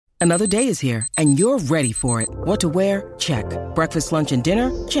Another day is here, and you're ready for it. What to wear? Check. Breakfast, lunch, and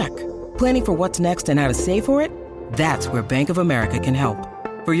dinner? Check. Planning for what's next and how to save for it? That's where Bank of America can help.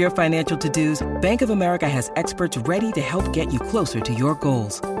 For your financial to-dos, Bank of America has experts ready to help get you closer to your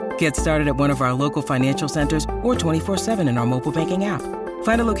goals. Get started at one of our local financial centers or 24/7 in our mobile banking app.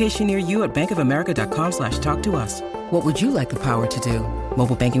 Find a location near you at bankofamerica.com/talktous. What would you like the power to do?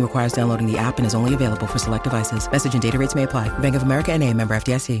 Mobile banking requires downloading the app and is only available for select devices. Message and data rates may apply. Bank of America N.A., member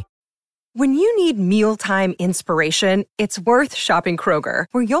FDIC. When you need mealtime inspiration, it's worth shopping Kroger,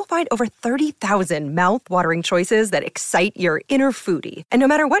 where you'll find over 30,000 mouth-watering choices that excite your inner foodie. And no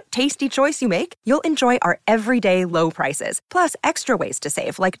matter what tasty choice you make, you'll enjoy our everyday low prices, plus extra ways to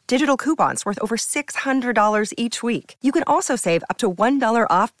save, like digital coupons worth over $600 each week. You can also save up to $1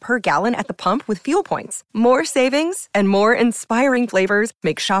 off per gallon at the pump with fuel points. More savings and more inspiring flavors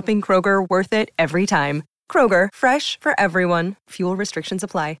make shopping Kroger worth it every time. Kroger, fresh for everyone. Fuel restrictions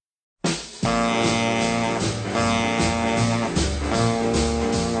apply.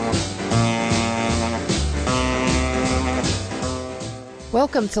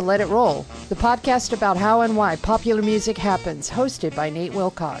 Welcome to Let It Roll, the podcast about how and why popular music happens, hosted by Nate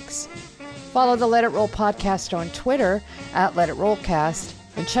Wilcox. Follow the Let It Roll podcast on Twitter at Let It Rollcast,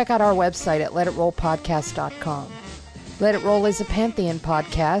 and check out our website at letitrollpodcast.com. Let It Roll is a Pantheon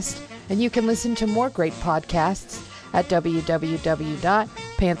podcast, and you can listen to more great podcasts at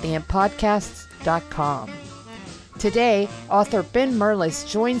www.pantheonpodcasts.com. Today, author Ben Merlis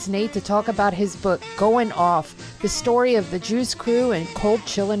joins Nate to talk about his book, Going Off, the story of the Juice Crew and Cold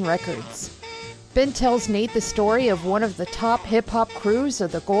Chillin' Records. Ben tells Nate the story of one of the top hip-hop crews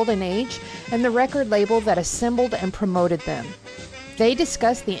of the Golden Age and the record label that assembled and promoted them. They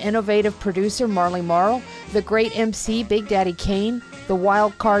discuss the innovative producer Marley Marl, the great MC Big Daddy Kane, the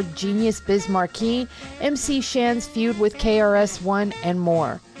wild card genius Biz Markie, MC Shan's feud with KRS-One, and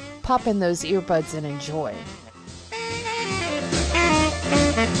more. Pop in those earbuds and enjoy.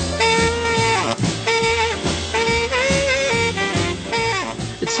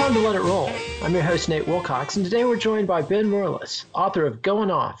 It's time to let it roll. I'm your host, Nate Wilcox, and today we're joined by Ben Merlis, author of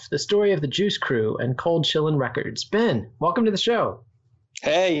Going Off, the story of the Juice Crew and Cold Chillin' Records. Ben, welcome to the show.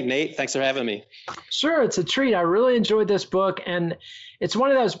 Hey, Nate. Thanks for having me. Sure, it's a treat. I really enjoyed this book, and it's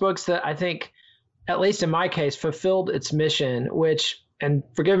one of those books that I think, at least in my case, fulfilled its mission, which, and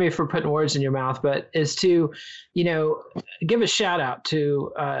forgive me for putting words in your mouth, but is to, give a shout out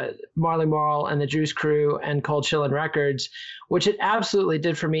to Marley Marl and the Juice Crew and Cold Chillin' Records, which it absolutely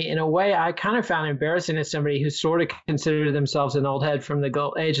did for me in a way I kind of found embarrassing as somebody who sort of considered themselves an old head from the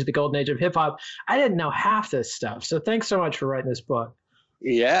golden age of hip hop. I didn't know half this stuff. So thanks so much for writing this book.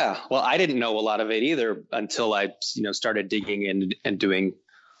 Yeah, well, I didn't know a lot of it either until I, started digging in and doing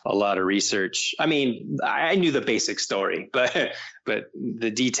a lot of research. I mean, I knew the basic story, but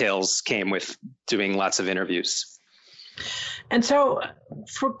the details came with doing lots of interviews. And so,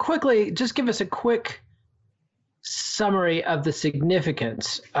 just give us a quick summary of the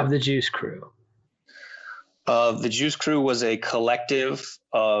significance of the Juice Crew. The Juice Crew was a collective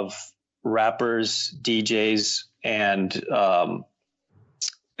of rappers, DJs, and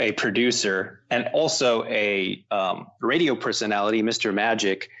a producer, and also a radio personality, Mr.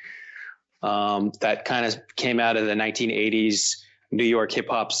 Magic, that kind of came out of the 1980s New York hip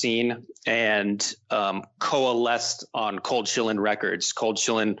hop scene and coalesced on Cold Chillin' Records. Cold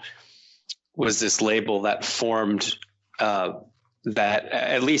Chillin' was this label that formed that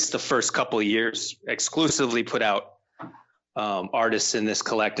at least the first couple of years exclusively put out artists in this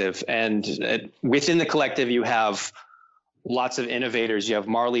collective. And within the collective, you have lots of innovators. You have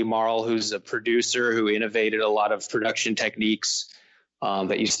Marley Marl, who's a producer who innovated a lot of production techniques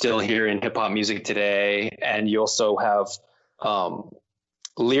that you still hear in hip hop music today. And you also have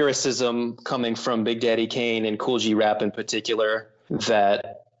lyricism coming from Big Daddy Kane and Kool G Rap in particular,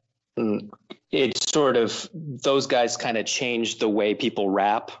 that it's sort of, those guys kind of changed the way people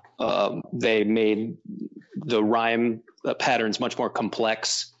rap. They made the rhyme patterns much more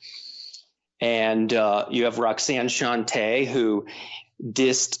complex. And you have Roxanne Shante, who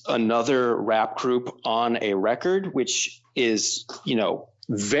dissed another rap group on a record, which is,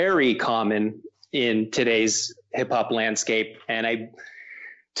 very common in today's hip hop landscape. And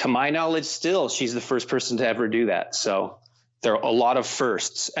to my knowledge, still, she's the first person to ever do that. So there are a lot of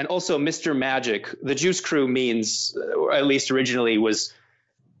firsts. And also Mr. Magic, the Juice Crew means, or at least originally was,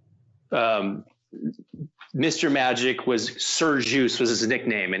 Mr. Magic was Sir Juice was his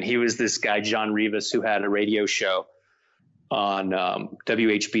nickname. And he was this guy, John Rivas, who had a radio show on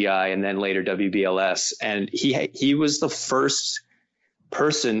WHBI and then later WBLS. And he was the first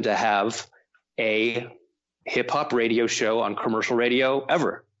person to have a hip hop radio show on commercial radio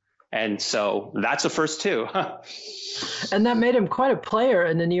ever. And so that's a first too. And that made him quite a player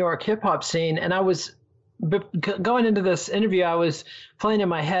in the New York hip hop scene. And going into this interview, I was playing in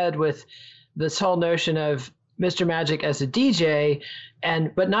my head with this whole notion of Mr. Magic as a DJ,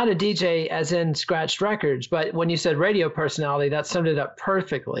 but not a DJ as in scratched records. But when you said radio personality, that summed it up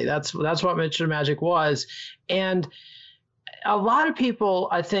perfectly. That's what Mr. Magic was. And a lot of people,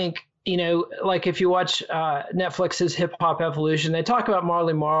 I think, like if you watch Netflix's Hip Hop Evolution, they talk about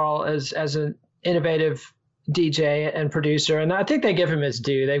Marley Marl as an innovative DJ and producer. And I think they give him his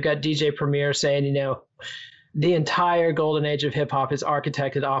due. They've got DJ Premier saying, the entire golden age of hip hop is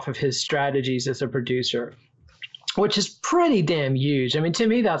architected off of his strategies as a producer, which is pretty damn huge. I mean, to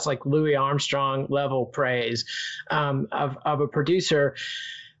me, that's like Louis Armstrong level praise of a producer.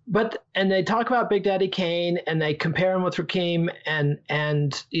 And they talk about Big Daddy Kane and they compare him with Rakim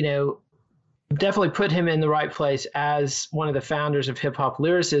and definitely put him in the right place as one of the founders of hip hop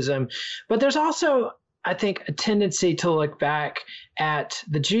lyricism. But there's also, I think, a tendency to look back at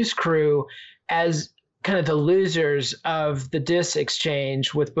the Juice Crew as kind of the losers of the diss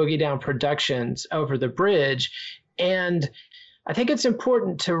exchange with Boogie Down Productions over the bridge. And I think it's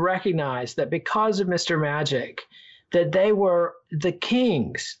important to recognize that because of Mr. Magic, that they were the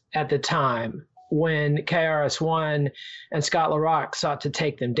kings at the time when KRS-One and Scott LaRock sought to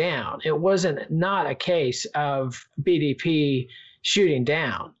take them down. It wasn't not a case of BDP shooting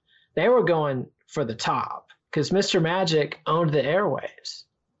down. They were going for the top because Mr. Magic owned the airwaves.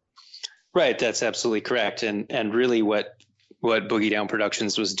 Right, that's absolutely correct. And really what Boogie Down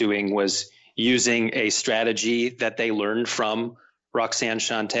Productions was doing was using a strategy that they learned from Roxanne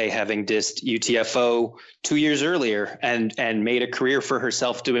Shante having dissed UTFO 2 years earlier and made a career for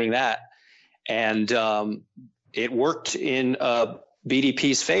herself doing that. And it worked in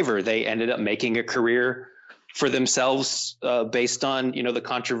BDP's favor. They ended up making a career for themselves based on, the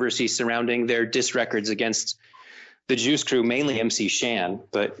controversy surrounding their diss records against the Juice Crew, mainly MC Shan,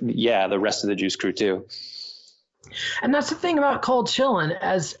 but yeah, the rest of the Juice Crew too. And that's the thing about Cold Chillin',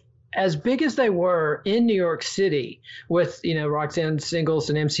 as big as they were in New York City with, Roxanne's singles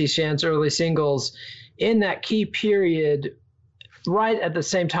and MC Shan's early singles in that key period, right at the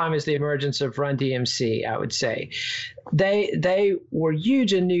same time as the emergence of Run DMC, I would say. They were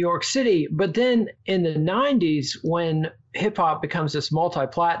huge in New York City, but then in the 90s, when hip hop becomes this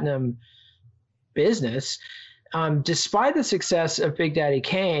multi-platinum business, despite the success of Big Daddy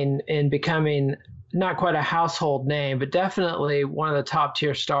Kane in becoming not quite a household name, but definitely one of the top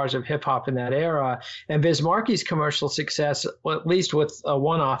tier stars of hip hop in that era, and Biz Markie's commercial success, well, at least with a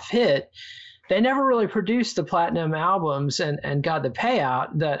one-off hit, they never really produced the platinum albums and got the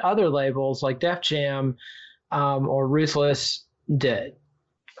payout that other labels like Def Jam or Ruthless did.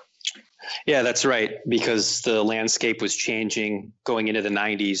 Yeah, that's right, because the landscape was changing going into the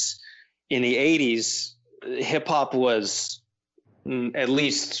 90s. In the 80s, hip hop was, at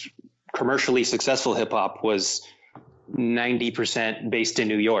least commercially successful hip hop, was 90% based in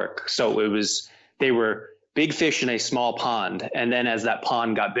New York. So they were big fish in a small pond. And then as that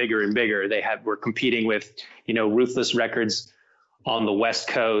pond got bigger and bigger, were competing with, Ruthless Records on the West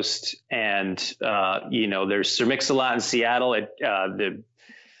Coast. And, there's Sir Mix-a-Lot in Seattle, the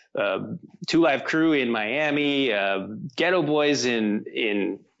Two Live Crew in Miami, Ghetto Boys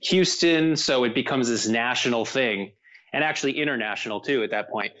in Houston. So it becomes this national thing, and actually international too at that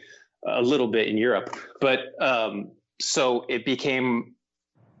point, a little bit in Europe. But so it became,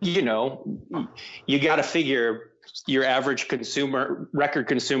 you got to figure your average record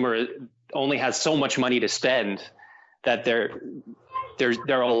consumer only has so much money to spend, that there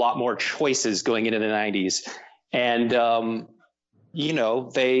are a lot more choices going into the 90s. And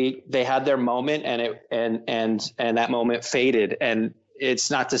they had their moment, and that moment faded. And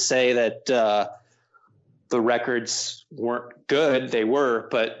it's not to say that the records weren't good, they were,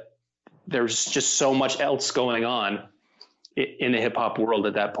 but there's just so much else going on in the hip hop world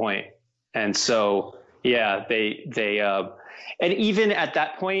at that point. And so, yeah, and even at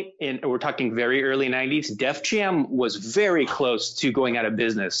that point, we're talking very early 90s, Def Jam was very close to going out of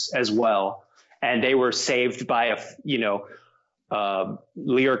business as well. And they were saved by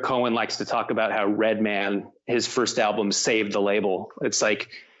Lear Cohen likes to talk about how Redman, his first album, saved the label. It's like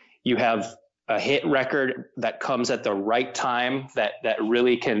you have a hit record that comes at the right time that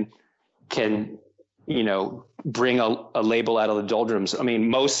really can bring a label out of the doldrums. I mean,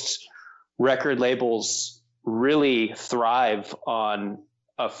 most record labels really thrive on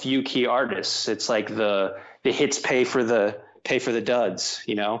a few key artists. It's like the hits pay for the duds,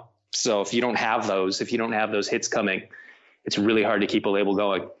 So if you don't have those hits coming, it's really hard to keep a label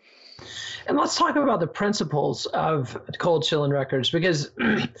going. And let's talk about the principles of Cold Chillin' Records, because,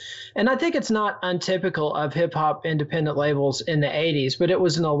 and I think it's not untypical of hip hop independent labels in the 80s, but it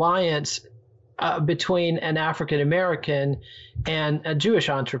was an alliance between an African American and a Jewish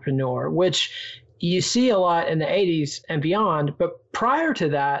entrepreneur, which you see a lot in the 80s and beyond. But prior to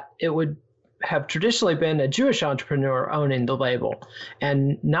that, it would have traditionally been a Jewish entrepreneur owning the label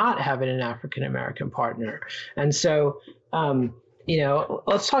and not having an African American partner. And so,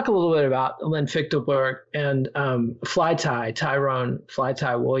 let's talk a little bit about Len Fichtelberg and Tyrone Fly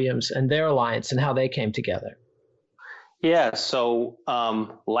Ty Williams and their alliance and how they came together. Yeah, so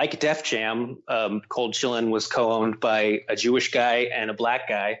like Def Jam, Cold Chillin' was co-owned by a Jewish guy and a black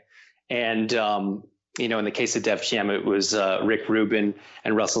guy. And, in the case of Def Jam, it was Rick Rubin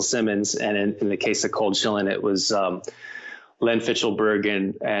and Russell Simmons. And in the case of Cold Chillin', it was Len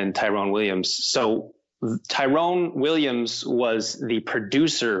Fichtelberg and Tyrone Williams. So Tyrone Williams was the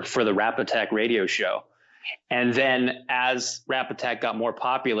producer for the Rap Attack radio show. And then as Rap Attack got more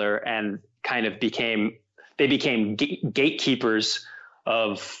popular and kind of became gatekeepers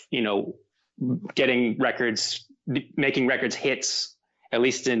of, getting records, making records hits, at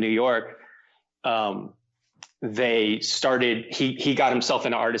least in New York, they started, he got himself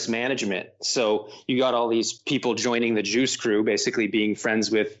into artist management. So you got all these people joining the Juice Crew, basically being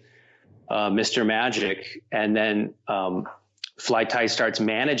friends with Mr. Magic. And then Fly Ty starts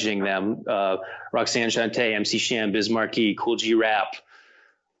managing them. Roxanne Shante, MC Shan, Biz Markie, Kool G Rap,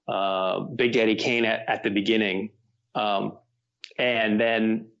 Big Daddy Kane at the beginning. And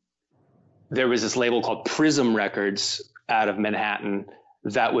then there was this label called Prism Records out of Manhattan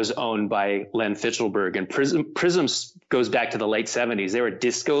that was owned by Len Fichtelberg. And Prism goes back to the late 70s. They were a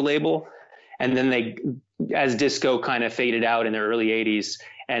disco label. And then as disco kind of faded out in the early 80s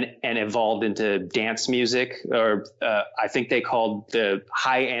and evolved into dance music, or I think they called the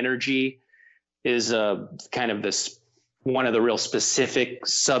high energy is kind of this one of the real specific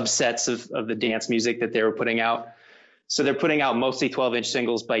subsets of the dance music that they were putting out. So they're putting out mostly 12-inch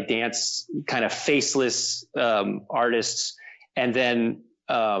singles by dance, kind of faceless artists. And then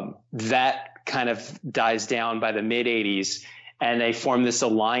that kind of dies down by the mid 80s. And they form this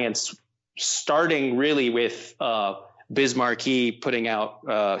alliance starting really with Biz Markie putting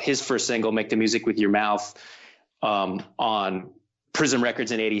out his first single, Make the Music with Your Mouth, on Prism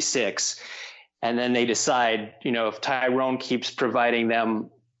Records in 86. And then they decide, if Tyrone keeps providing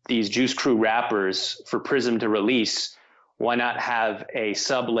them these Juice Crew rappers for Prism to release, why not have a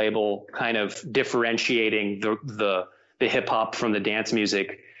sub label kind of differentiating the hip hop from the dance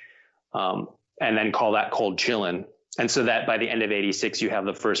music, and then call that Cold Chillin'. And so that by the end of 86, you have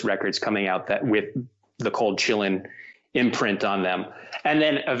the first records coming out that with the Cold Chillin' imprint on them. And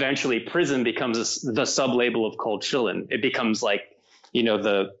then eventually Prism becomes the sub label of Cold Chillin'. It becomes like,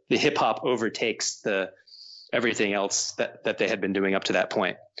 the hip hop overtakes everything else that they had been doing up to that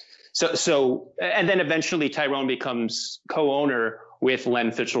point. So, and then eventually Tyrone becomes co-owner with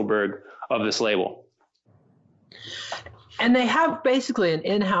Len Fichtelberg of this label. And they have basically an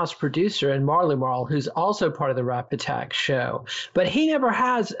in-house producer in Marley Marl, who's also part of the Rap Attack show, but he never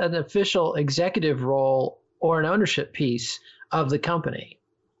has an official executive role or an ownership piece of the company.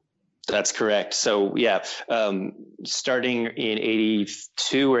 That's correct. So yeah, starting in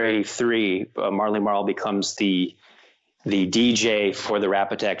 82 or 83, Marley Marl becomes the DJ for the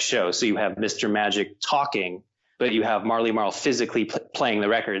Rap Attack show. So you have Mr. Magic talking, but you have Marley Marl physically playing the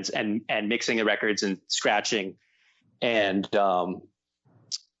records and mixing the records and scratching. And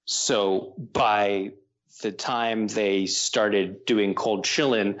so by the time they started doing Cold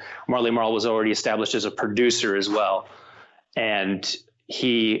Chillin', Marley Marl was already established as a producer as well. And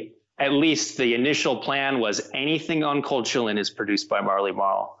at least the initial plan was anything on Cold Chillin' is produced by Marley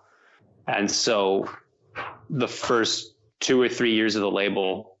Marl. And so the first 2 or 3 years of the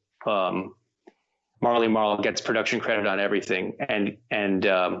label, Marley Marl gets production credit on everything. And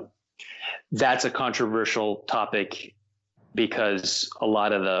that's a controversial topic because a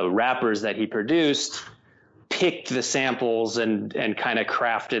lot of the rappers that he produced picked the samples and kind of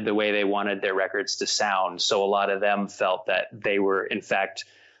crafted the way they wanted their records to sound. So a lot of them felt that they were, in fact,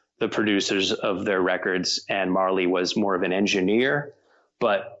 the producers of their records, and Marley was more of an engineer.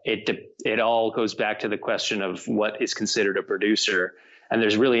 But it all goes back to the question of what is considered a producer. And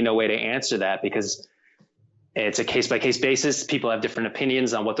there's really no way to answer that because it's a case-by-case basis. People have different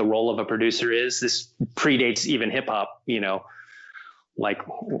opinions on what the role of a producer is. This predates even hip hop,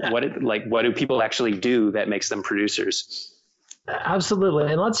 what do people actually do that makes them producers?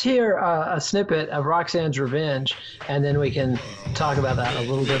 Absolutely. And let's hear a snippet of Roxanne's Revenge, and then we can talk about that a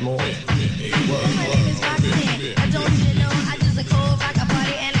little bit more. My name is Roxanne. I don't you know I just a cold rock a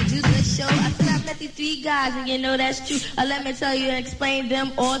party and I do the see guys, and you know that's true. Let me tell you and explain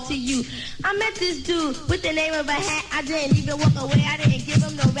them all to you. I met this dude with the name of a hat. I didn't even walk away. I didn't give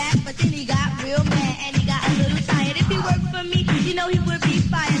him no rap, but then he got real mad and he got a little tired. If he worked for me, you know he would be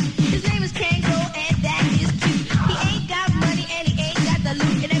fired. His name is Kango, and that is cute. He ain't got money and he ain't got the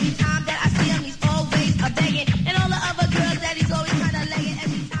loot. And every time that I see him, he's always a begging. And all the other girls that he's always trying to lay it.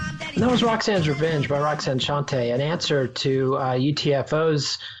 Every time that That was Roxanne's Revenge by Roxanne Shante, an answer to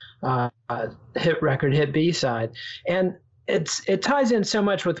UTFO's hit B-side. And it ties in so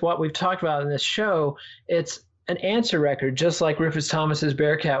much with what we've talked about in this show. It's an answer record, just like Rufus Thomas's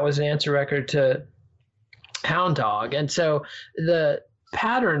Bearcat was an answer record to Hound Dog. And so the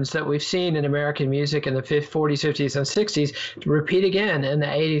patterns that we've seen in American music in the 40s, 50s, and 60s repeat again in the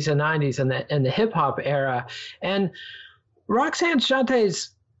 80s and 90s and the hip-hop era. And Roxanne Shante's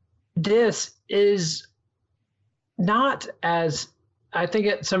diss is not as, I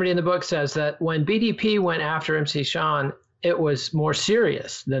think somebody in the book says that when BDP went after MC Sean, it was more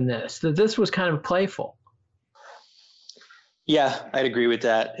serious than this, that this was kind of playful. Yeah, I'd agree with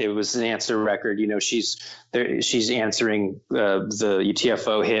that. It was an answer record. You know, she's answering the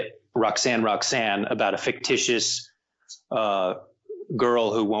UTFO hit Roxanne Roxanne about a fictitious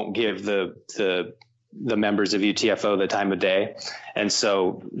girl who won't give the members of UTFO the time of day. And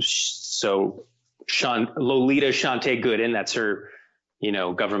so Lolita Shante Gooden, that's her,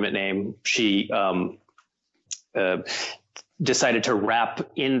 government name. She decided to rap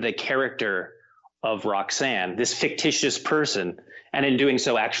in the character of Roxanne, this fictitious person, and in doing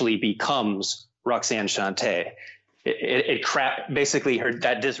so actually becomes Roxanne Shante. Basically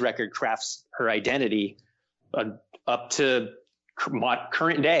that diss record crafts her identity up to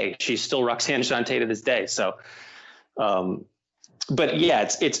current day. She's still Roxanne Shante to this day. So, but yeah,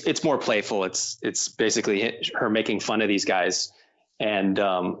 it's more playful. It's basically her making fun of these guys, and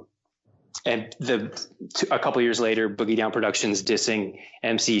a couple years later, Boogie Down Productions dissing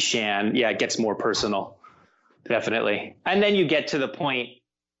MC Shan. Yeah, it gets more personal, definitely. And then you get to the point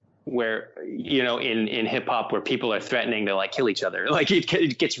where, in hip hop, where people are threatening to kill each other.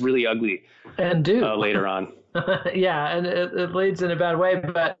 It gets really ugly. And later on. Yeah, and it leads in a bad way,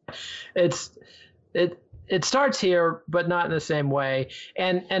 but it starts here, but not in the same way.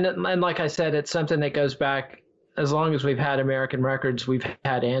 And like I said, it's something that goes back. As long as we've had American records, we've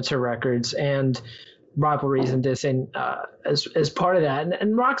had answer records and rivalries and dissing as part of that.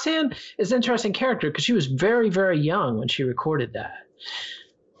 And Roxanne is an interesting character because she was very, very young when she recorded that.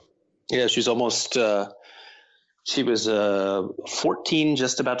 Yeah, she's almost she was 14,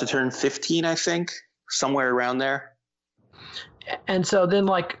 just about to turn 15, I think, somewhere around there. And so then,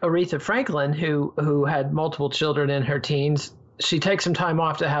 like Aretha Franklin, who had multiple children in her teens, she takes some time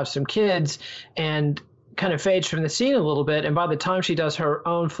off to have some kids and kind of fades from the scene a little bit. And by the time she does her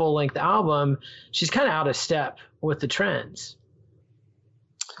own full-length album, she's kind of out of step with the trends.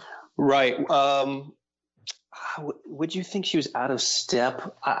 Right. Would you think she was out of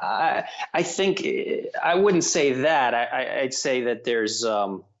step? I think I wouldn't say that. I'd say that there's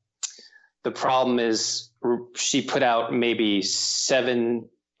the problem is she put out maybe 7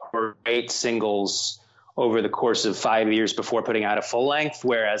 or 8 singles over the course of 5 years before putting out a full length,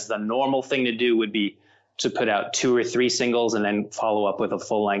 whereas the normal thing to do would be to put out 2 or 3 singles and then follow up with a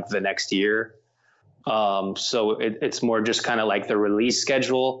full length the next year. So it's more just kind of like the release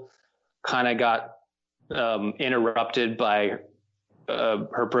schedule kind of got interrupted by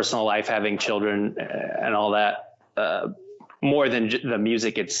her personal life, having children and all that, more than the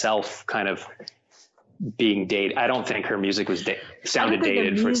music itself kind of being dated. I don't think her music was sounded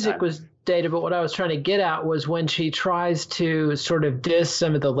dated for its time. Music was dated, but what I was trying to get at was when she tries to sort of diss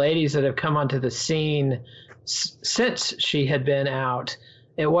some of the ladies that have come onto the scene since she had been out,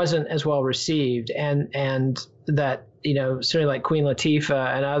 it wasn't as well received, and that, certainly like Queen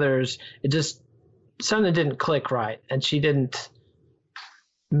Latifah and others, it just, something didn't click right, and she didn't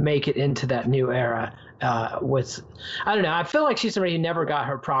make it into that new era with, I don't know, I feel like she's somebody who never got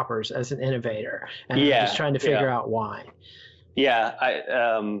her propers as an innovator, and I'm just trying to figure out why. Yeah,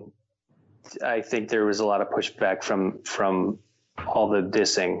 I think there was a lot of pushback from all the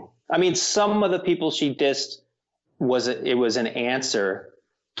dissing. I mean, some of the people she dissed was an answer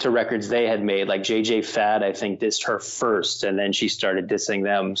to records they had made, like JJ Fad, I think, dissed her first, and then she started dissing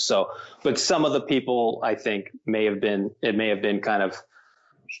them. So, but some of the people, I think, may have been kind of,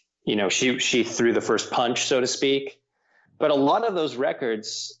 she threw the first punch, so to speak. But a lot of those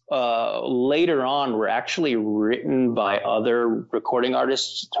records later on were actually written by other recording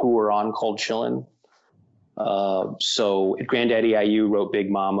artists who were on Cold Chillin'. So Granddaddy IU wrote Big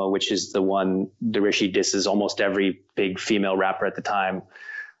Mama, which is the one Derishi disses almost every big female rapper at the time.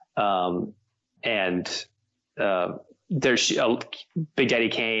 and there's Big Daddy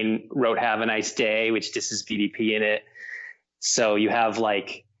Kane wrote "Have a Nice Day," which disses BDP in it. So you have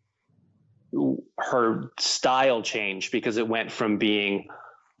like her style change because it went from being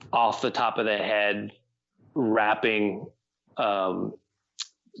off the top of the head rapping, her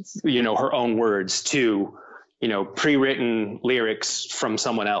own words to, pre-written lyrics from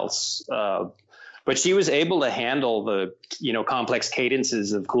someone else. But she was able to handle the, complex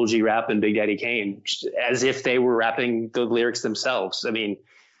cadences of Kool G Rap and Big Daddy Kane as if they were rapping the lyrics themselves. I mean,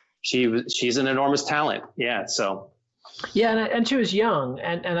 she's an enormous talent. Yeah. So. Yeah. And she was young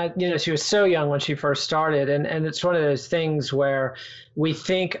and she was so young when she first started. And it's one of those things where we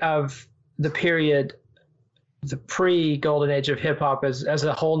think of the period, the pre-golden age of hip hop as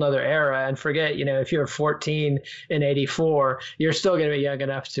a whole nother era, and forget, if you're 14 in 84, you're still going to be young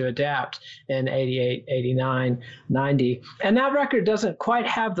enough to adapt in 88, 89, 90. And that record doesn't quite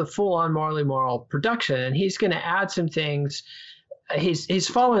have the full on Marley Marl production. And he's going to add some things. He's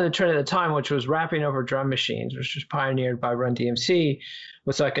following the trend at the time, which was rapping over drum machines, which was pioneered by Run DMC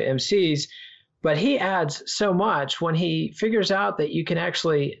with Sucker MCs. But he adds so much when he figures out that you can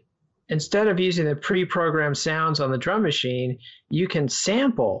actually, instead of using the pre-programmed sounds on the drum machine, you can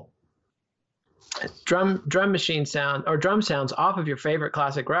sample drum machine sound or drum sounds off of your favorite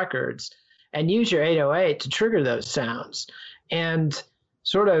classic records and use your 808 to trigger those sounds. And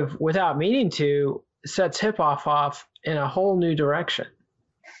sort of without meaning to, sets hip hop off in a whole new direction.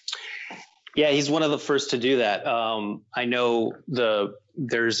 Yeah, he's one of the first to do that. I know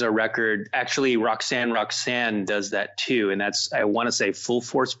there's a record, actually Roxanne does that too. And I want to say Full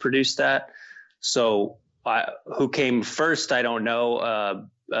Force produced that. So who came first, I don't know.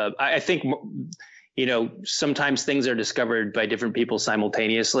 I think, sometimes things are discovered by different people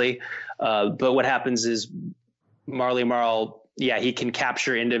simultaneously. But what happens is Marley Marl, he can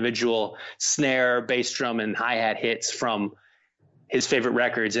capture individual snare, bass drum, and hi-hat hits from his favorite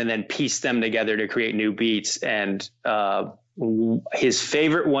records and then piece them together to create new beats. And his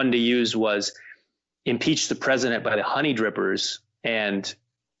favorite one to use was Impeach the President by the Honey Drippers. And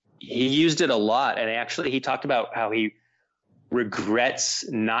he used it a lot. And actually, he talked about how he regrets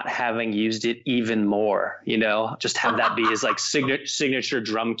not having used it even more, just have that be his like signature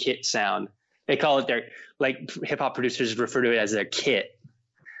drum kit sound. They call it hip hop producers refer to it as their kit.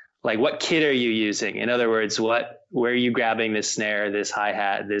 Like, what kit are you using? In other words, where are you grabbing this snare, this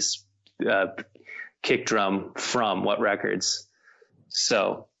hi-hat, this kick drum from? What records?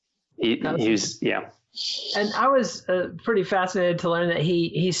 So he was. And I was pretty fascinated to learn that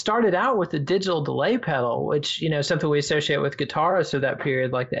he started out with the digital delay pedal, which, something we associate with guitarists of that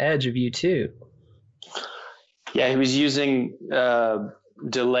period, like the Edge of U2. Yeah, he was using a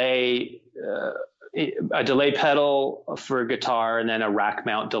delay pedal for guitar and then a rack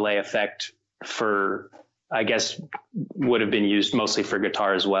mount delay effect for, I guess, would have been used mostly for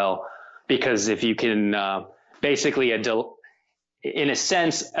guitar as well. Because if you can, basically in a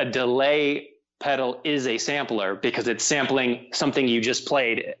sense, a delay pedal is a sampler because it's sampling something you just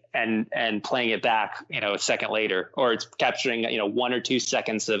played and playing it back, a second later, or it's capturing, 1 or 2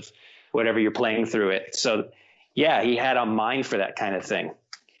 seconds of whatever you're playing through it. So yeah, he had a mind for that kind of thing.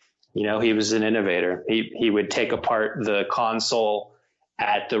 He was an innovator. He would take apart the console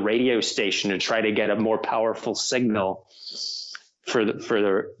at the radio station and try to get a more powerful signal for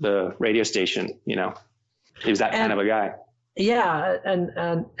the radio station. He was that kind of a guy. Yeah,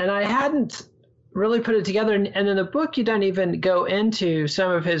 and I hadn't really put it together. And in the book, you don't even go into some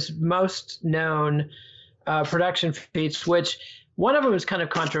of his most known production feats, which one of them is kind of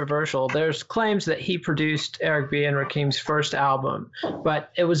controversial. There's claims that he produced Eric B. and Rakim's first album, but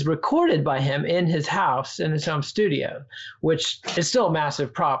it was recorded by him in his house, in his home studio, which is still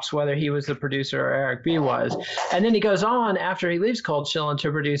massive props, whether he was the producer or Eric B. was. And then he goes on after he leaves Cold Chillin'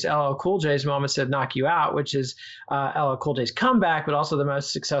 to produce LL Cool J's Mama Said Knock You Out, which is LL Cool J's comeback, but also the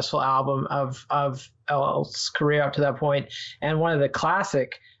most successful album of LL's career up to that point, and one of the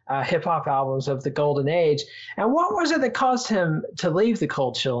classic hip hop albums of the golden age. And what was it that caused him to leave the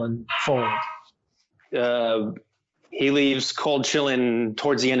Cold Chillin' fold? He leaves Cold Chillin'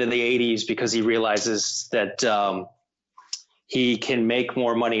 towards the end of the 80s because he realizes that he can make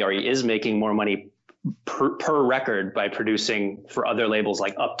more money, or he is making more money per record by producing for other labels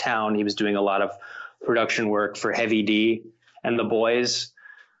like Uptown. He was doing a lot of production work for Heavy D and The Boys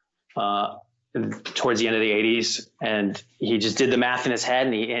towards the end of the 80s, and he just did the math in his head,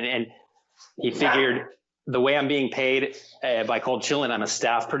 and he figured, the way I'm being paid by Cold Chillin', I'm a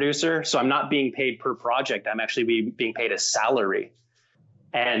staff producer, so I'm not being paid per project. I'm actually being paid a salary.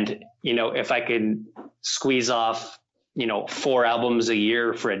 And if I could squeeze off 4 albums a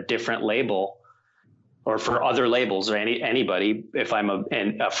year for a different label, or for other labels or anybody, if I'm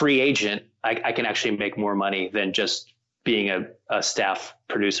a free agent, I can actually make more money than just being a staff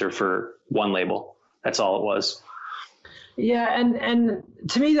producer for one label. That's all it was. Yeah, and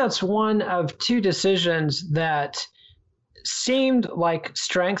to me, that's one of two decisions that seemed like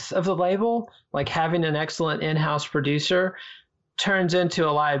strengths of the label, like having an excellent in-house producer turns into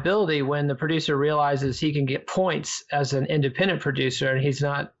a liability when the producer realizes he can get points as an independent producer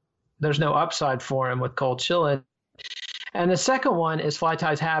and there's no upside for him with Cold Chillin'. And the second one is Fly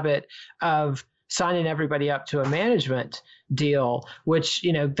Tie's habit of signing everybody up to a management deal, which,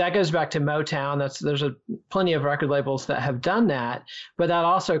 that goes back to Motown. There's plenty of record labels that have done that, but that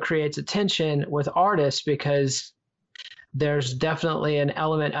also creates a tension with artists because there's definitely an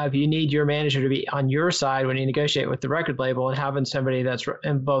element of you need your manager to be on your side when you negotiate with the record label, and having somebody that's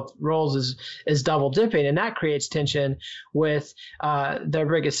in both roles is double dipping. And that creates tension with their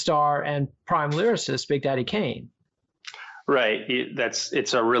biggest star and prime lyricist, Big Daddy Kane. Right.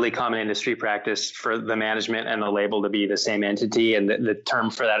 It's a really common industry practice for the management and the label to be the same entity. And the term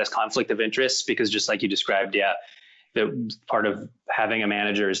for that is conflict of interest, because just like you described, the part of having a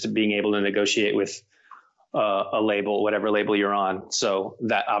manager is to being able to negotiate with a label, whatever label you're on. So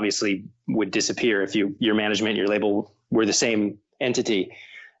that obviously would disappear if your management, your label were the same entity.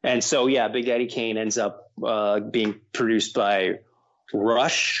 And so, Big Daddy Kane ends up being produced by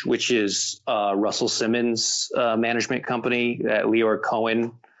Rush, which is Russell Simmons' management company that Leor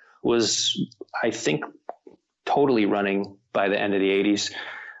Cohen was, I think, totally running by the end of the 80s.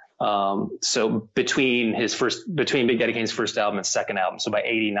 So between Big Daddy Kane's first album and second album, so by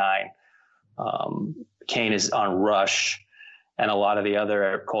 89, Kane is on Rush, and a lot of the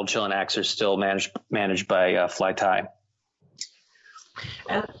other Cold Chillin' acts are still managed by Fly Tie.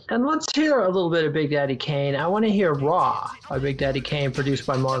 And let's hear a little bit of Big Daddy Kane. I want to hear Raw by Big Daddy Kane, produced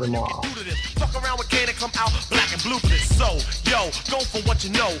by Marley Marl. Fuck around with Kane and come out black and blue for this. So, go for what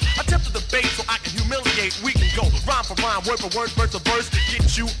you know. Attempt to debate so I can humiliate. We can go rhyme for rhyme, word for word, verse for verse.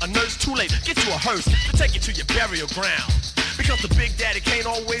 Get you a nurse, too late. Get you a hearse to take you to your burial ground. Because the Big Daddy Kane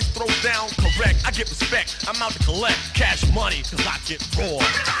always throws down correct. I get respect. I'm out to collect cash money because I get raw.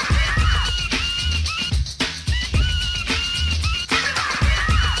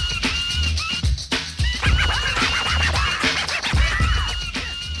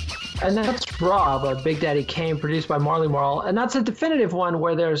 And that's Raw by Big Daddy Kane, produced by Marley Marl. And that's a definitive one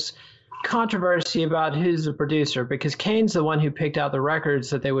where there's controversy about who's the producer, because Kane's the one who picked out the records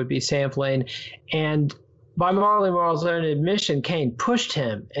that they would be sampling. And by Marley Marl's own admission, Kane pushed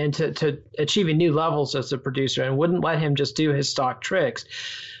him into achieving new levels as a producer and wouldn't let him just do his stock tricks.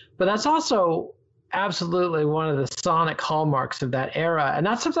 But that's also absolutely one of the sonic hallmarks of that era. And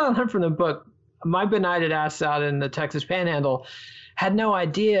that's something I learned from the book. My benighted ass out in the Texas Panhandle had no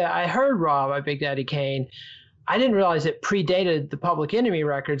idea. I heard Raw by Big Daddy Kane. I didn't realize it predated the Public Enemy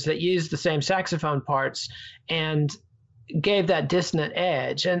records that used the same saxophone parts and gave that dissonant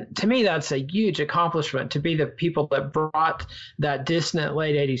edge. And to me, that's a huge accomplishment, to be the people that brought that dissonant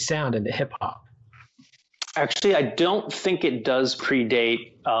late 80s sound into hip hop. Actually, I don't think it does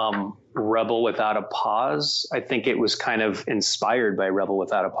predate Rebel Without a Pause. I think it was kind of inspired by Rebel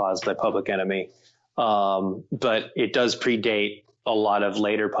Without a Pause by Public Enemy. But it does predate a lot of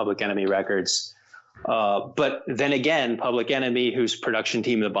later Public Enemy records. But then again, Public Enemy, whose production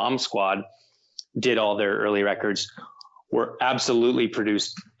team, the Bomb Squad, did all their early records, were absolutely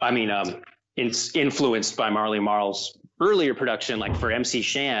influenced by Marley Marl's earlier production, like for MC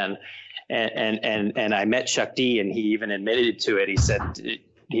Shan. And I met Chuck D, and he even admitted to it.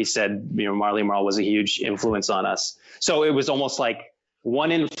 He said, Marley Marl was a huge influence on us. So it was almost like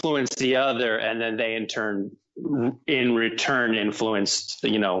one influenced the other, and then they in return influenced,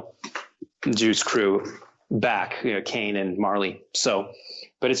 Juice Crew back, Kane and Marley. So,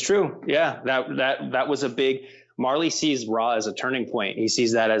 but it's true. Yeah, that was a big. Marley sees Raw as a turning point. He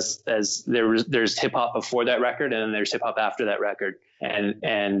sees that as there's hip hop before that record, and then there's hip hop after that record,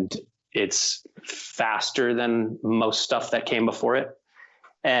 and it's faster than most stuff that came before it.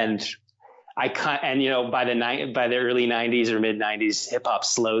 And by the early 90s or mid 90s, hip hop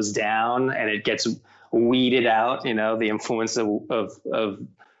slows down and it gets weeded out. The influence of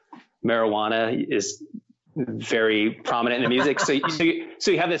marijuana is very prominent in the music. So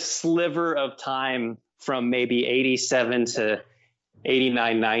you have this sliver of time from maybe 87 to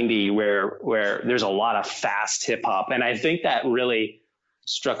 89, 90, where there's a lot of fast hip hop. And I think that really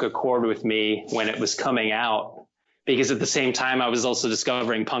struck a chord with me when it was coming out, because at the same time I was also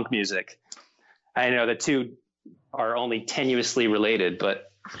discovering punk music. I know the two are only tenuously related,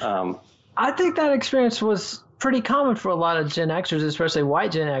 but I think that experience was pretty common for a lot of Gen Xers, especially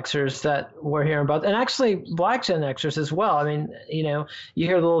white Gen Xers that we're hearing about, and actually black Gen Xers as well. I mean, you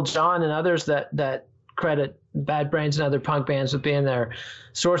hear Lil Jon and others that credit Bad Brains and other punk bands with being their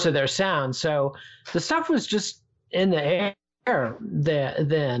source of their sound. So the stuff was just in the air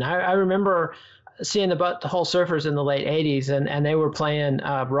then. I remember seeing the Whole Surfers in the late 80s, and they were playing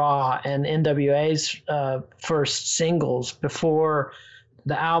Raw and NWA's first singles before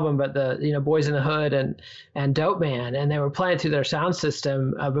the album, but the Boys in the Hood and Dope Man, and they were playing through their sound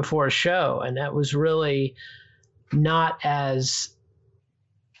system before a show, and that was really not as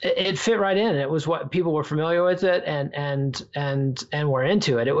it fit right in. It was what people were familiar with it and were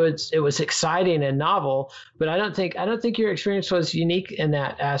into it. It was exciting and novel, but I don't think your experience was unique in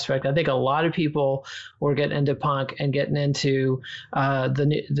that aspect. I think a lot of people were getting into punk and getting into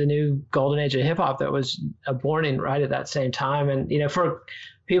the new golden age of hip hop that was born right at that same time. And for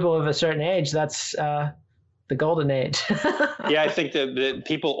people of a certain age, that's the golden age. Yeah, I think the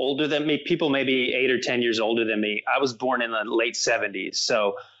people older than me, people maybe 8 or 10 years older than me. I was born in the late 70s,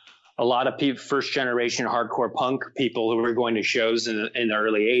 so a lot of people, first generation hardcore punk people who were going to shows in the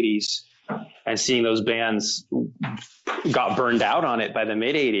early 80s and seeing those bands got burned out on it by the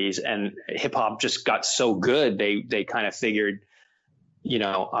mid 80s, and hip hop just got so good. They kind of figured,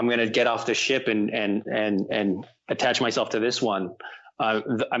 I'm going to get off the ship and attach myself to this one.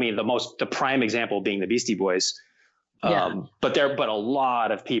 The prime example being the Beastie Boys. But a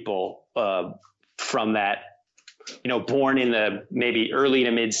lot of people from that, born in the maybe early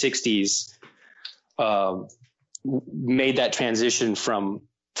to mid 60s, made that transition from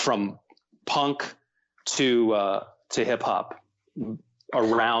punk to hip hop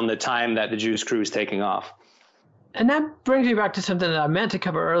around the time that the Juice Crew was taking off. And that brings me back to something that I meant to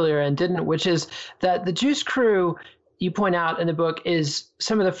cover earlier and didn't, which is that the Juice Crew, you point out in the book, is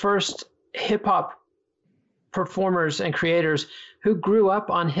some of the first hip hop performers and creators who grew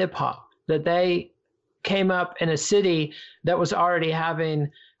up on hip hop, that they came up in a city that was already having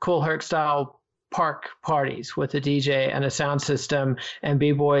Kool Herc style park parties with a DJ and a sound system and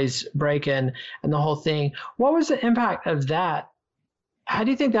B-boys breaking and the whole thing. What was the impact of that? How do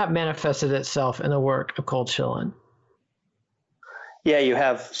you think that manifested itself in the work of Cold Chillin'?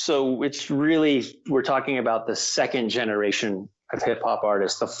 Yeah, so it's really, we're talking about the second generation of hip hop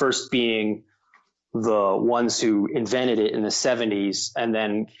artists, the first being the ones who invented it in the 70s and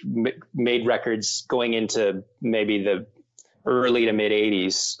then made records going into maybe the early to mid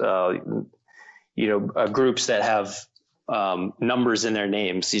 80s, groups that have numbers in their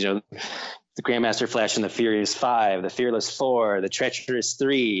names, the Grandmaster Flash and the Furious Five, the Fearless Four, the Treacherous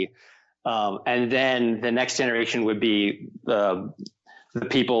Three. And then the next generation would be the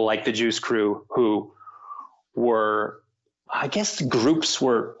people like the Juice Crew, who were, I guess, groups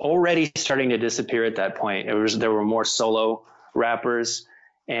were already starting to disappear at that point. There were more solo rappers,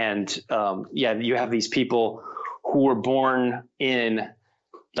 and you have these people who were born in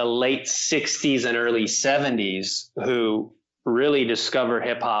the late 60s and early 70s who really discover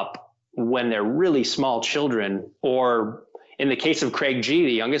hip hop when they're really small children, or in the case of Craig G,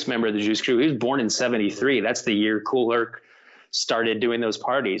 the youngest member of the Juice Crew, he was born in 73. That's the year Kool Herc started doing those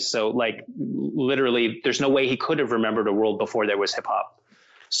parties. So like literally there's no way he could have remembered a world before there was hip hop.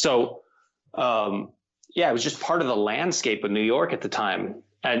 So it was just part of the landscape of New York at the time.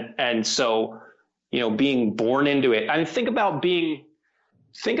 And so, being born into it, I mean, think about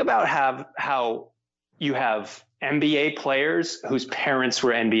how you have NBA players whose parents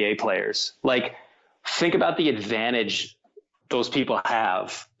were NBA players. Like, think about the advantage those people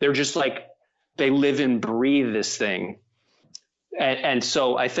have. They're just like, they live and breathe this thing. And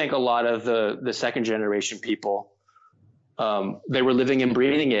so I think a lot of the second generation people, they were living and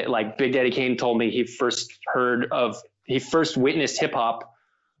breathing it. Like Big Daddy Kane told me he first witnessed hip hop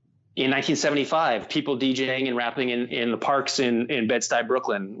in 1975, people DJing and rapping in the parks in Bed-Stuy,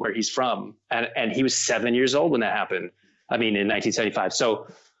 Brooklyn, where he's from. And he was 7 years old when that happened. I mean, in 1975. So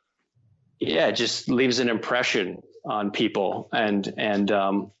yeah, it just leaves an impression on people, and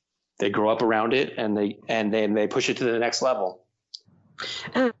they grow up around it, and then they push it to the next level.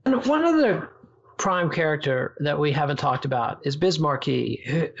 And one other prime character that we haven't talked about is Biz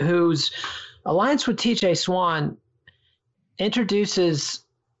Markie, whose alliance with TJ Swan introduces,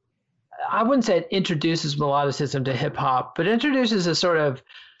 I wouldn't say it introduces melodicism to hip hop, but introduces a sort of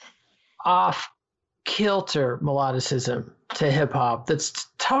off-kilter melodicism to hip hop that's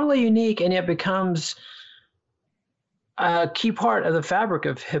totally unique, and yet becomes a key part of the fabric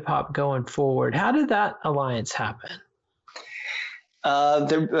of hip hop going forward. How did that alliance happen?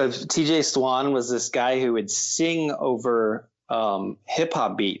 TJ Swan was this guy who would sing over hip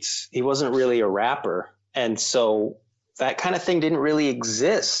hop beats. He wasn't really a rapper. And so that kind of thing didn't really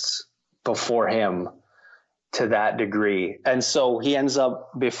exist before him to that degree. And so he ends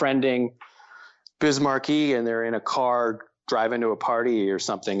up befriending Biz Markie, and they're in a car driving to a party or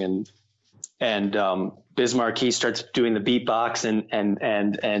something. And Biz Markie starts doing the beatbox, and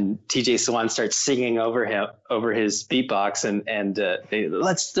TJ Swan starts singing over his beatbox, and they,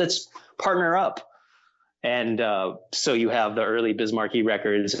 let's partner up. And so you have the early Biz Markie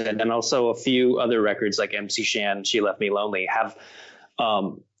records, and then also a few other records like MC Shan, She Left Me Lonely, have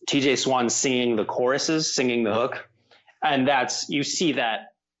TJ Swan singing the choruses, singing the hook. And you see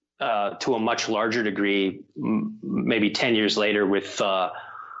that to a much larger degree, maybe 10 years later with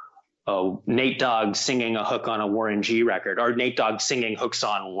Nate Dogg singing a hook on a Warren G record, or Nate Dogg singing hooks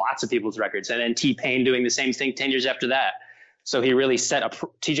on lots of people's records. And then T-Pain doing the same thing 10 years after that. So he really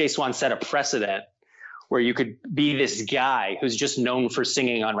TJ Swan set a precedent where you could be this guy who's just known for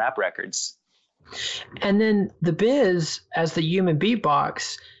singing on rap records. And then the Biz, as the human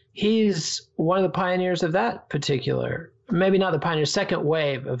beatbox, he's one of the pioneers of that particular, maybe not the pioneer, second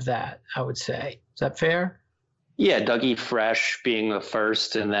wave of that, I would say. Is that fair? Yeah, Dougie Fresh being the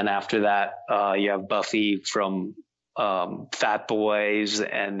first. And then after that, you have Buffy from Fat Boys.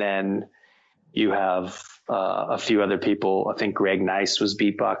 And then you have a few other people. I think Greg Nice was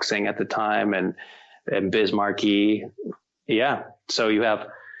beatboxing at the time, and Biz Markie. Yeah. So you have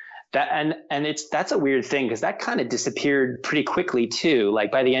that. And that's a weird thing, because that kind of disappeared pretty quickly too.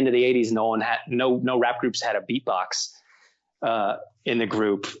 Like by the end of the 80s, no rap groups had a beatbox in the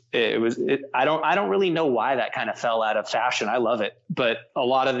group. I don't really know why that kind of fell out of fashion. I love it. But a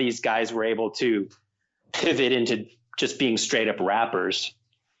lot of these guys were able to pivot into just being straight up rappers,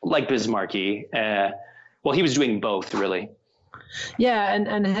 like Biz Markie. Well, he was doing both, really. Yeah,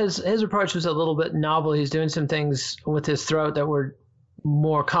 and his approach was a little bit novel. He's doing some things with his throat that were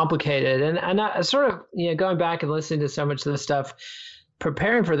more complicated. And I sort of, going back and listening to so much of this stuff,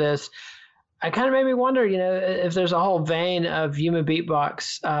 preparing for this, I kind of made me wonder, if there's a whole vein of human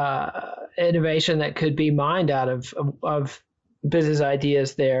beatbox innovation that could be mined out of Biz's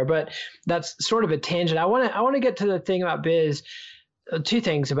ideas there. But that's sort of a tangent. I want to get to the thing about Biz. Two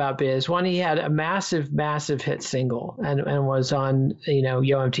things about Biz. One, he had a massive hit single and was on, Yo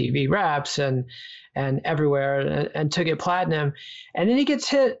MTV Raps and everywhere and took it platinum. And then he gets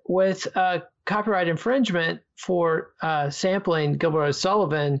hit with copyright infringement for sampling Gilbert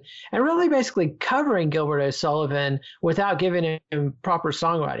O'Sullivan and really basically covering Gilbert O'Sullivan without giving him proper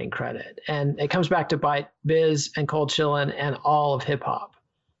songwriting credit. And it comes back to bite Biz and Cold Chillin' and all of hip hop.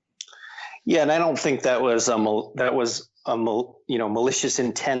 Yeah, and I don't think that was malicious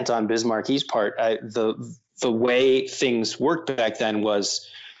intent on Biz Markie's part. The way things worked back then was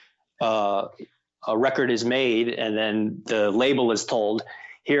a record is made, and then the label is told,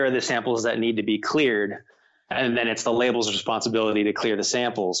 here are the samples that need to be cleared, and then it's the label's responsibility to clear the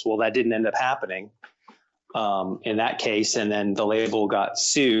samples. Well, that didn't end up happening in that case, and then the label got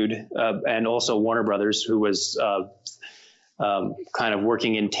sued, and also Warner Brothers, who was kind of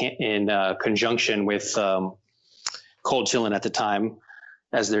working in conjunction with Cold Chillin' at the time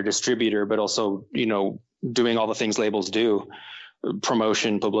as their distributor, but also, doing all the things labels do,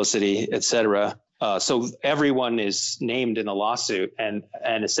 promotion, publicity, etc. So everyone is named in the lawsuit, and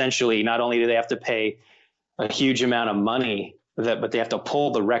essentially not only do they have to pay a huge amount of money, but they have to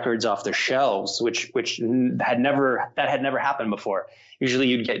pull the records off the shelves, which had never happened before. Usually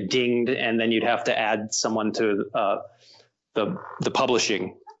you'd get dinged, and then you'd have to add someone to the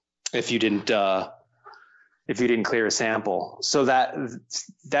publishing if you didn't clear a sample. So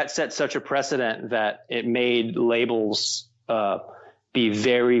that set such a precedent that it made labels be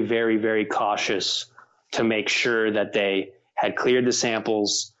very, very, very cautious to make sure that they had cleared the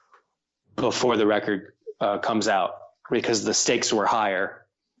samples before the record comes out, because the stakes were higher.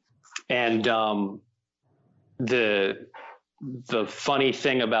 And the funny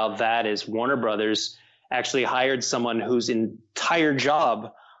thing about that is Warner Brothers actually hired someone whose entire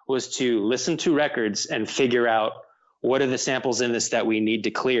job was to listen to records and figure out what are the samples in this that we need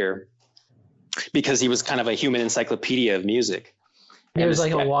to clear, because he was kind of a human encyclopedia of music. It was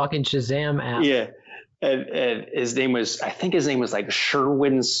like a walking Shazam app. Yeah. And his name was like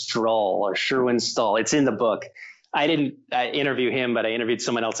Sherwin Strahl or Sherwin Stahl. It's in the book. I didn't interview him, but I interviewed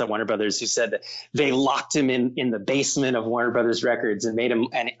someone else at Warner Brothers who said that they locked him in the basement of Warner Brothers Records and made him,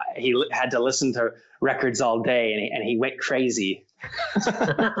 and he had to listen to records all day, and he went crazy.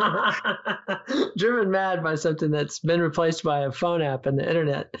 Driven mad by something that's been replaced by a phone app and the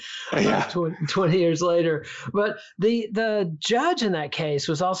internet 20 years later. But the judge in that case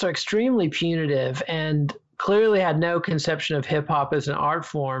was also extremely punitive and clearly had no conception of hip hop as an art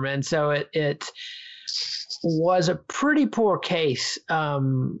form. And so it was a pretty poor case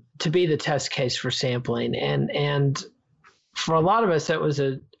to be the test case for sampling. And for a lot of us, that was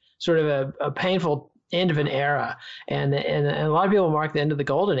a sort of a painful end of an era. And a lot of people mark the end of the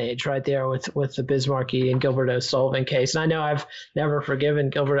golden age right there with the Biz Markie and Gilbert O'Sullivan case. And I know I've never forgiven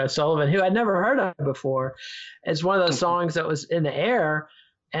Gilbert O'Sullivan, who I'd never heard of before. It's one of those songs that was in the air.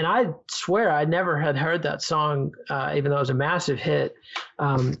 And I swear I never had heard that song, even though it was a massive hit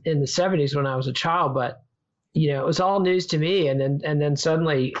in the 70s when I was a child. But it was all news to me. And then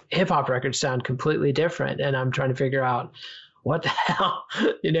suddenly hip hop records sound completely different. And I'm trying to figure out what the hell,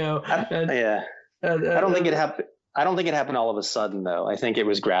 Yeah. I don't think it happened. I don't think it happened all of a sudden, though. I think it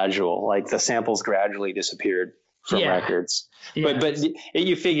was gradual. Like the samples gradually disappeared from records. Yeah. But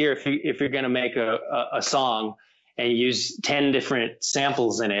you figure if you're going to make a song and use 10 different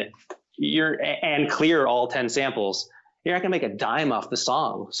samples in it, and clear all 10 samples, you're not going to make a dime off the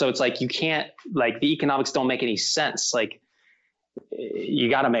song. So it's like you can't, like, the economics don't make any sense. Like, you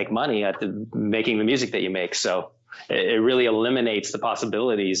got to make money at making the music that you make. So it really eliminates the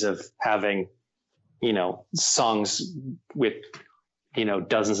possibilities of having songs with,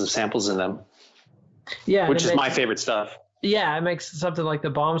 dozens of samples in them. Yeah. Which is my favorite stuff. Yeah. It makes something like the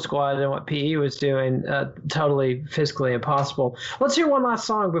Bomb Squad and what PE was doing totally fiscally impossible. Let's hear one last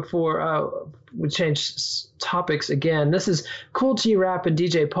song before we change topics again. This is Kool G Rap and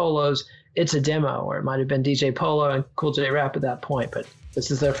DJ Polo's It's a Demo, or it might have been DJ Polo and Kool J Rap at that point, but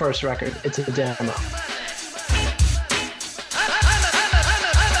this is their first record. It's a Demo.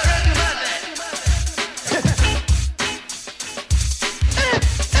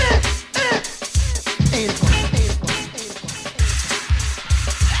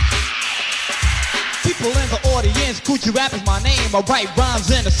 Kool G Rap is my name. I write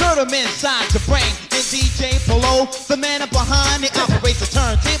rhymes and assert them inside your brain. And DJ Polo, the man up behind me, operates the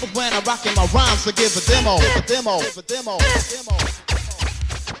turntables when I'm rocking my rhymes. So give a demo.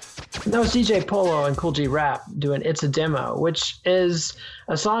 That was DJ Polo and Kool G Rap doing It's a Demo, which is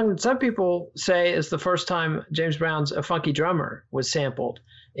a song that some people say is the first time James Brown's A Funky Drummer was sampled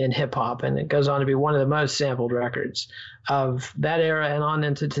in hip hop. And it goes on to be one of the most sampled records of that era and on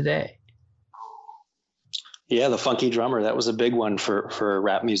into today. Yeah, the Funky Drummer, that was a big one for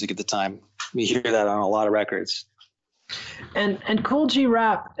rap music at the time. You hear that on a lot of records. And Kool G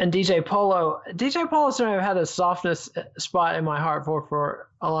Rap and DJ Polo sort of had a softness spot in my heart for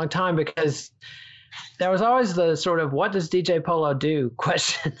a long time, because there was always the sort of what does DJ Polo do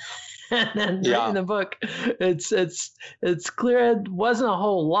question. And then reading the book, it's clear it wasn't a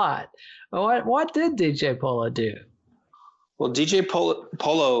whole lot. What did DJ Polo do? Well, DJ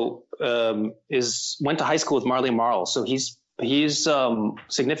Polo went to high school with Marley Marl, so he's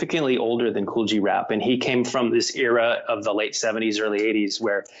significantly older than Kool G Rap, and he came from this era of the late 70s, early 80s,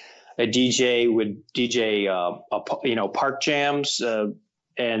 where a DJ would DJ park jams,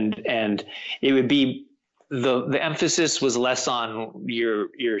 and it would be the emphasis was less on your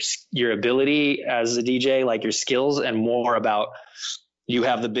ability as a DJ, like your skills, and more about you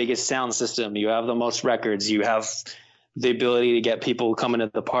have the biggest sound system, you have the most records, you have the ability to get people coming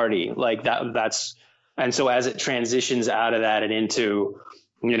to the party like that. And so as it transitions out of that and into,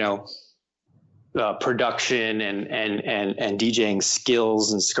 production and DJing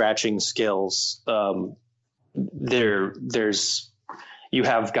skills and scratching skills, there's you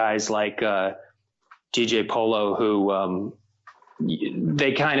have guys like DJ Polo who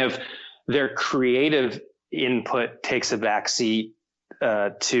their creative input takes a backseat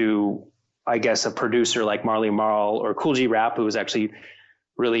to, I guess, a producer like Marley Marl or Kool G Rap, who was actually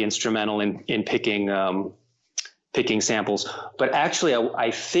really instrumental in picking samples. But actually, I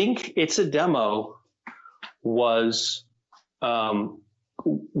think It's a Demo was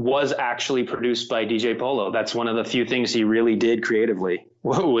actually produced by DJ Polo. That's one of the few things he really did creatively,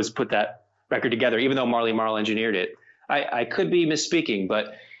 was put that record together, even though Marley Marl engineered it. I could be misspeaking,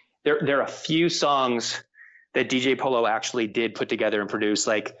 but there are a few songs that DJ Polo actually did put together and produce,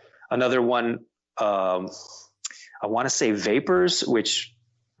 like another one, I want to say Vapors, which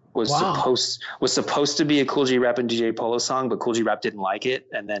was supposed to be a Kool G Rap and DJ Polo song, but Kool G Rap didn't like it,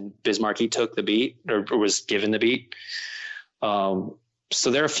 and then Biz Markie took the beat, or was given the beat. So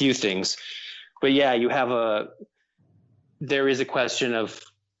there are a few things, but yeah, there is a question of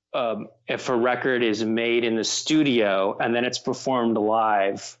if a record is made in the studio and then it's performed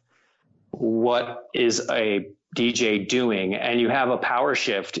live, what is a DJ doing? And you have a power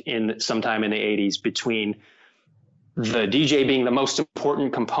shift sometime in the 80s between the DJ being the most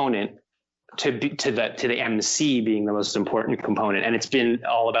important component to the MC being the most important component. And it's been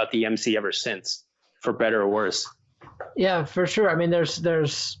all about the MC ever since, for better or worse. Yeah, for sure. I mean,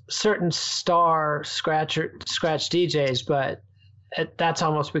 there's certain star scratch DJs, but that's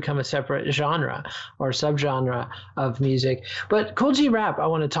almost become a separate genre or subgenre of music. But Kool G Rap, I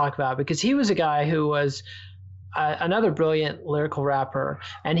want to talk about because he was a guy who was another brilliant lyrical rapper,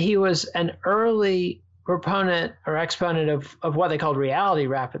 and he was an early proponent or exponent of what they called reality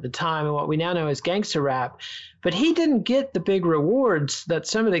rap at the time and what we now know as gangster rap. But he didn't get the big rewards that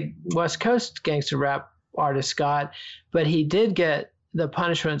some of the West Coast gangster rap artists got, but he did get the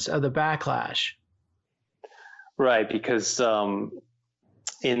punishments of the backlash. Right, because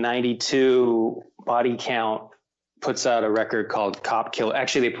in 92, Body Count puts out a record called Cop Killer.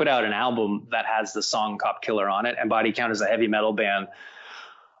 Actually, they put out an album that has the song Cop Killer on it, and Body Count is a heavy metal band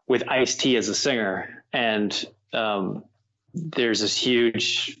with Ice-T as a singer. And there's this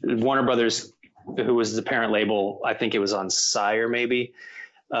huge Warner Brothers, who was the parent label, I think it was on Sire maybe,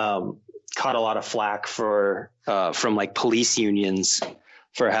 caught a lot of flack from like police unions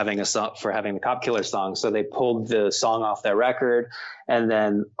for having the Cop Killer song. So they pulled the song off that record, and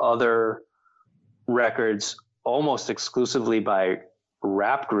then other records almost exclusively by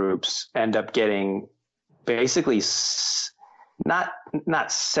rap groups end up getting basically not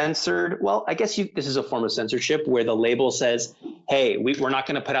censored. Well, I guess this is a form of censorship where the label says, hey, we're not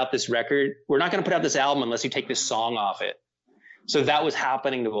going to put out this record. We're not going to put out this album unless you take this song off it. So that was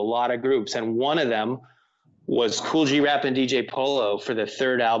happening to a lot of groups. And one of them was Kool G Rap and DJ Polo for the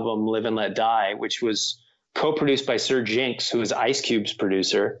third album, Live and Let Die, which was co-produced by Sir Jinx, who is Ice Cube's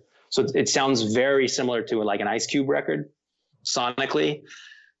producer. So it sounds very similar to like an Ice Cube record sonically.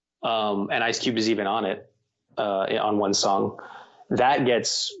 And Ice Cube is even on it, on one song. That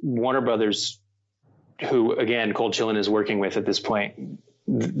gets Warner Brothers, who again, Cold Chillin is working with at this point,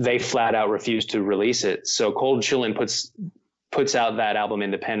 they flat out refuse to release it. So Cold Chillin puts out that album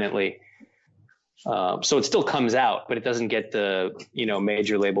independently. So it still comes out, but it doesn't get the,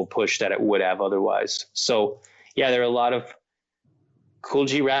 major label push that it would have otherwise. So yeah, there are a lot of Kool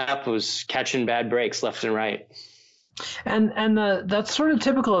G Rap was catching bad breaks left and right. And that's sort of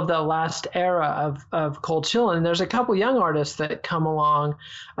typical of the last era of Cold Chillin. There's a couple young artists that come along,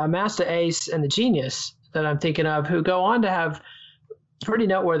 Masta Ace and The Genius that I'm thinking of, who go on to have pretty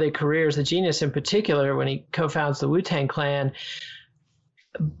noteworthy careers. The Genius in particular, when he co-founds the Wu-Tang Clan.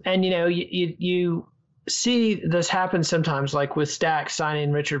 And, you see this happen sometimes, like with Stax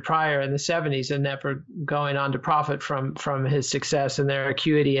signing Richard Pryor in the 70s and never going on to profit from his success and their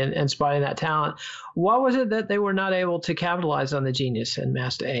acuity and spotting that talent. What was it that they were not able to capitalize on The Genius and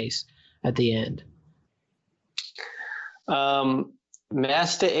Masta Ace at the end?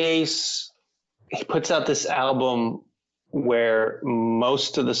 Masta Ace, he puts out this album where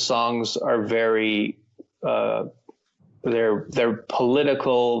most of the songs are very they're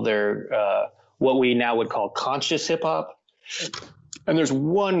political, they're what we now would call conscious hip hop. And there's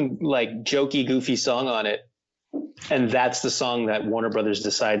one like jokey, goofy song on it. And that's the song that Warner Brothers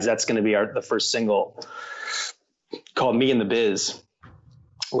decides that's going to be the first single, called Me and the Biz,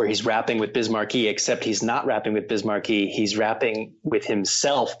 where he's rapping with Biz Markie, except he's not rapping with Biz Markie. He's rapping with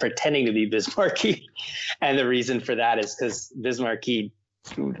himself, pretending to be Biz Markie. And the reason for that is because Biz Markie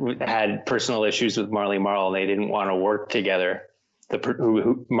had personal issues with Marley Marl, and they didn't want to work together.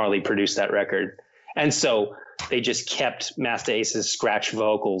 Who Marley produced that record. And so they just kept Masta Ace's scratch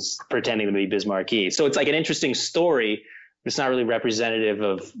vocals pretending to be Biz Markie. So it's like an interesting story. It's not really representative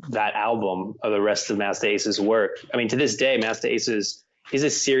of that album or the rest of Masta Ace's work. I mean, to this day, Masta Ace he's a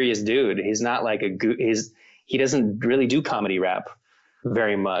serious dude. He's not like he doesn't really do comedy rap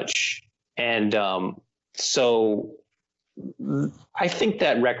very much. And so I think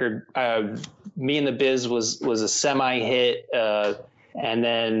that record, Me and the Biz was a semi-hit, and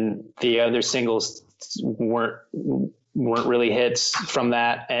then the other singles weren't really hits from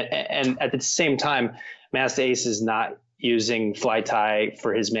that. And at the same time, Masta Ace is not using Fly Tie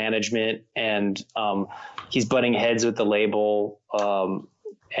for his management, and he's butting heads with the label,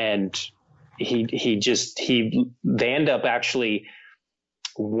 and they end up actually.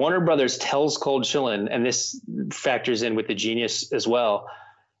 Warner Brothers tells Cold Chillin, and this factors in with The Genius as well.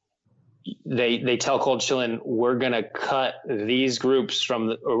 They tell Cold Chillin, we're going to cut these groups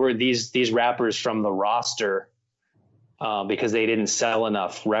these rappers from the roster because they didn't sell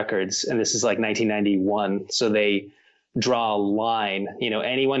enough records. And this is like 1991. So they draw a line,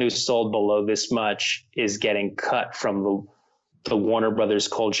 anyone who's sold below this much is getting cut from the Warner Brothers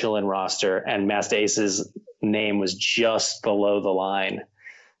Cold Chillin roster. And Masta Ace's name was just below the line.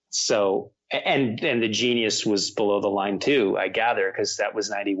 So, and The Genius was below the line too, I gather, because that was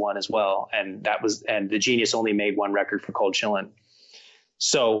 91 as well. And The Genius only made one record for Cold Chillin.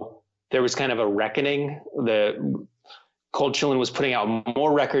 So there was kind of a reckoning. Cold Chillin was putting out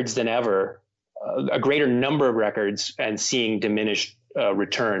more records than ever, a greater number of records, and seeing diminished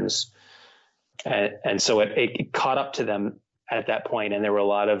returns. And so it caught up to them at that point. And there were a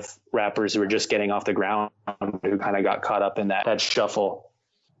lot of rappers who were just getting off the ground who kind of got caught up in that shuffle.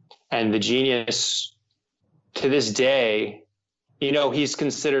 And the Genius, to this day, you know, he's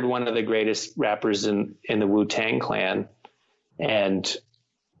considered one of the greatest rappers in the Wu-Tang Clan. And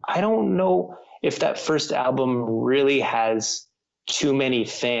I don't know if that first album really has too many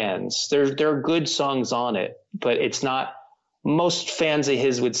fans. There are good songs on it, but it's not. Most fans of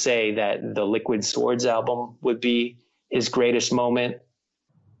his would say that the Liquid Swords album would be his greatest moment.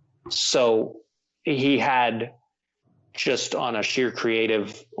 So he had, just on a sheer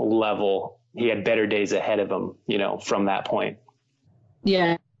creative level, he had better days ahead of him, you know, from that point.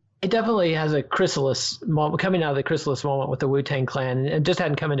 Yeah, it definitely has a chrysalis moment, coming out of the chrysalis moment with the Wu-Tang Clan. And it just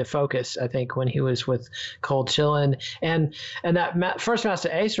hadn't come into focus, I think, when he was with Cold Chillin. And that first Masta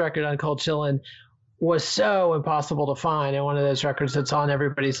Ace record on Cold Chillin was so impossible to find, and one of those records that's on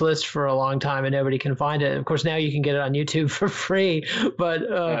everybody's list for a long time and nobody can find it. Of course, now you can get it on YouTube for free, but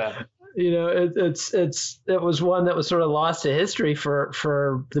you know, it was one that was sort of lost to history for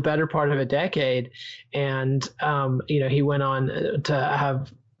the better part of a decade. And you know, he went on to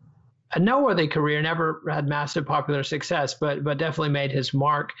have a noteworthy career, never had massive popular success, but definitely made his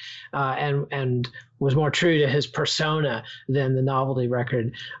mark, and was more true to his persona than the novelty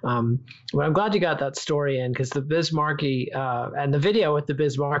record. But I'm glad you got that story in, because the Biz Markie and the video with the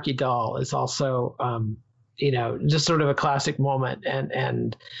Biz Markie doll is also, you know, just sort of a classic moment,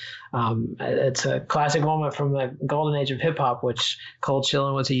 and it's a classic moment from the golden age of hip hop, which Cold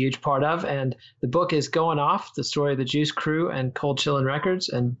Chillin was a huge part of. And the book is Going Off: The Story of the Juice Crew and Cold Chillin Records,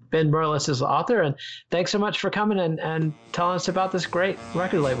 and Ben Merlis is the author. And thanks so much for coming and telling us about this great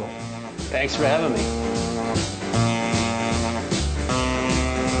record label. Thanks for having me.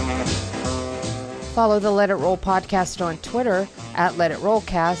 Follow the Let It Roll podcast on Twitter at Let It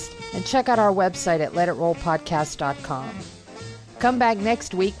Rollcast, and check out our website at letitrollpodcast.com. Come back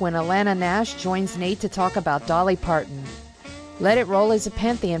next week when Alana Nash joins Nate to talk about Dolly Parton. Let It Roll is a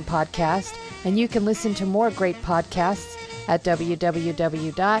Pantheon podcast, and you can listen to more great podcasts at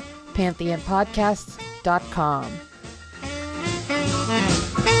www.pantheonpodcasts.com.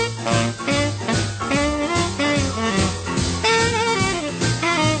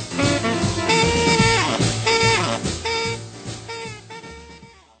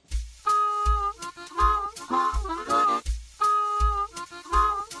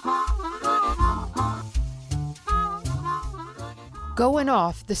 Going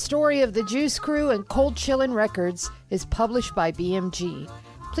Off: The Story of the Juice Crew and Cold Chillin Records is published by BMG.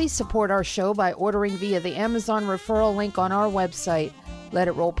 Please support our show by ordering via the Amazon referral link on our website,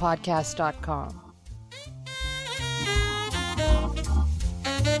 letitrollpodcast.com.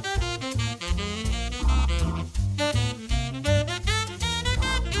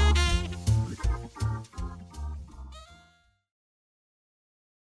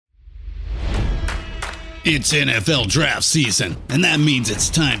 It's NFL draft season, and that means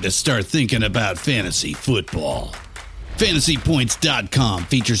it's time to start thinking about fantasy football. FantasyPoints.com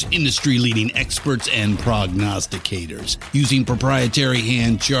features industry-leading experts and prognosticators using proprietary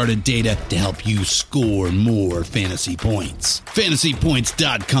hand-charted data to help you score more fantasy points.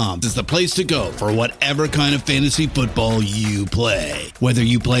 FantasyPoints.com is the place to go for whatever kind of fantasy football you play. Whether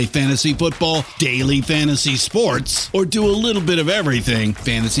you play fantasy football, daily fantasy sports, or do a little bit of everything,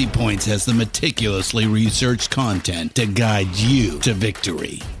 Fantasy Points has the meticulously researched content to guide you to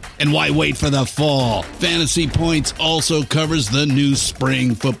victory. And why wait for the fall? Fantasy Points also covers the new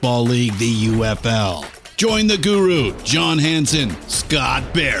spring football league, the UFL. Join the guru, John Hansen,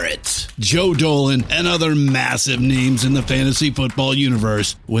 Scott Barrett, Joe Dolan, and other massive names in the fantasy football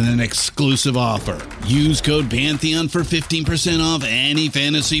universe with an exclusive offer. Use code Pantheon for 15% off any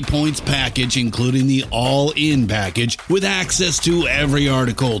Fantasy Points package, including the all-in package, with access to every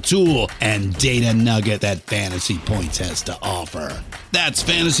article, tool, and data nugget that Fantasy Points has to offer. That's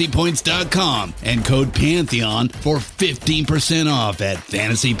FantasyPoints.com and code Pantheon for 15% off at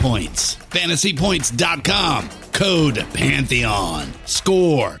Fantasy Points. FantasyPoints.com, code Pantheon.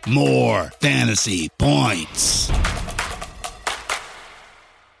 Score more fantasy points.